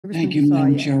Thank you,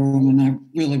 Madam Chairwoman. I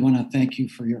really want to thank you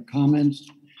for your comments,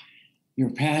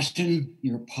 your passion,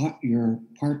 your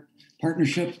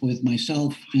partnership with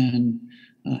myself and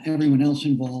everyone else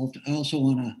involved. I also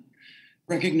want to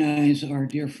recognize our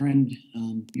dear friend,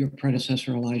 your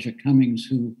predecessor, Elijah Cummings,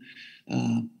 who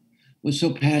was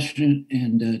so passionate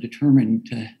and determined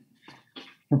to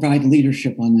provide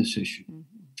leadership on this issue.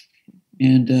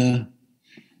 And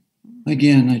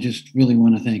again, I just really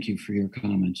want to thank you for your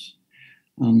comments.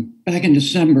 Back in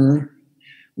December,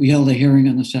 we held a hearing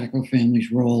on the Sackler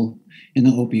family's role in the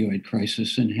opioid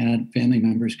crisis and had family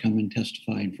members come and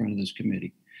testify in front of this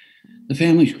committee. The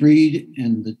family's greed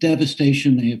and the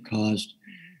devastation they have caused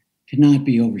cannot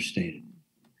be overstated.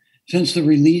 Since the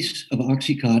release of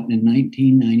OxyContin in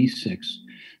 1996,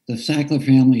 the Sackler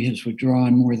family has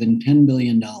withdrawn more than $10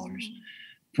 billion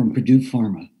from Purdue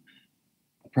Pharma,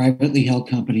 a privately held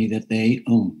company that they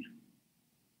own.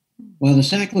 While the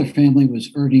Sackler family was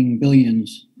earning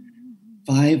billions,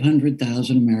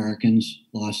 500,000 Americans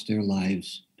lost their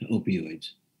lives to opioids.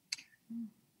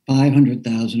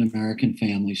 500,000 American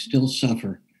families still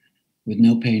suffer with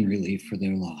no pain relief for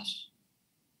their loss.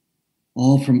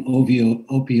 All from opioid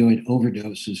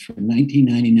overdoses from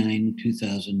 1999 to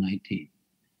 2019.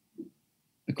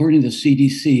 According to the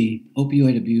CDC,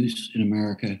 opioid abuse in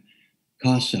America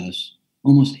costs us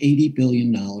almost $80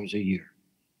 billion a year.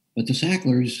 But the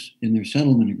Sacklers, in their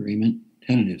settlement agreement,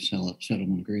 tentative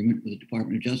settlement agreement with the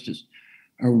Department of Justice,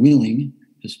 are willing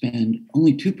to spend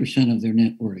only 2% of their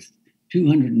net worth,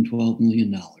 $212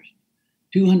 million.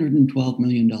 $212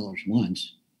 million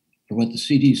once for what the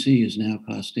CDC is now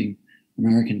costing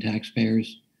American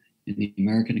taxpayers and the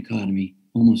American economy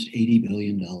almost $80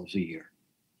 billion a year.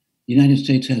 The United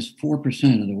States has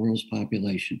 4% of the world's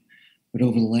population, but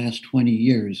over the last 20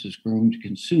 years has grown to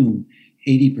consume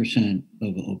 80%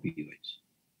 of opioids.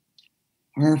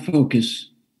 Our focus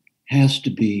has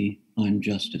to be on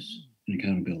justice and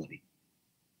accountability.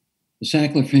 The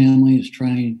Sackler family is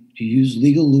trying to use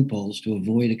legal loopholes to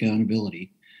avoid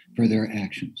accountability for their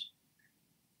actions.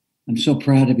 I'm so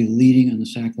proud to be leading on the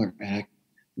Sackler Act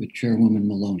with Chairwoman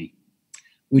Maloney,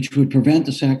 which would prevent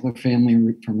the Sackler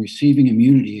family from receiving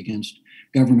immunity against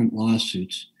government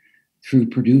lawsuits through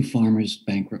Purdue Pharma's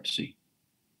bankruptcy.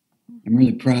 I'm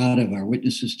really proud of our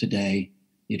witnesses today,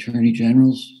 the attorney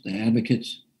generals, the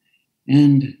advocates,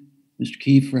 and Mr.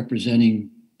 Keefe representing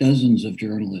dozens of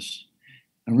journalists,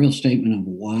 a real statement of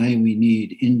why we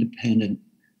need independent,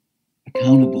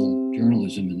 accountable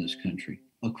journalism in this country,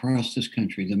 across this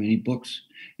country. The many books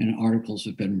and articles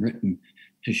have been written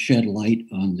to shed light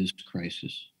on this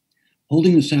crisis.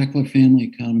 Holding the Sackler family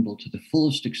accountable to the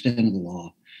fullest extent of the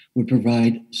law would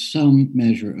provide some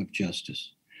measure of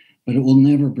justice, but it will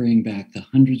never bring back the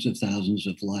hundreds of thousands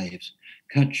of lives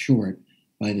cut short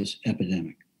by this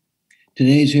epidemic.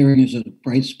 Today's hearing is a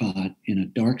bright spot in a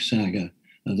dark saga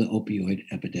of the opioid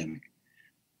epidemic.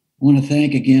 I want to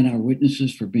thank again our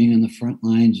witnesses for being on the front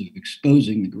lines of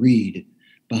exposing the greed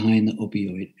behind the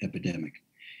opioid epidemic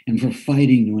and for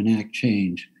fighting to enact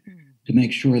change to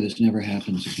make sure this never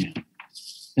happens again.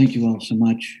 Thank you all so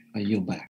much. I yield back.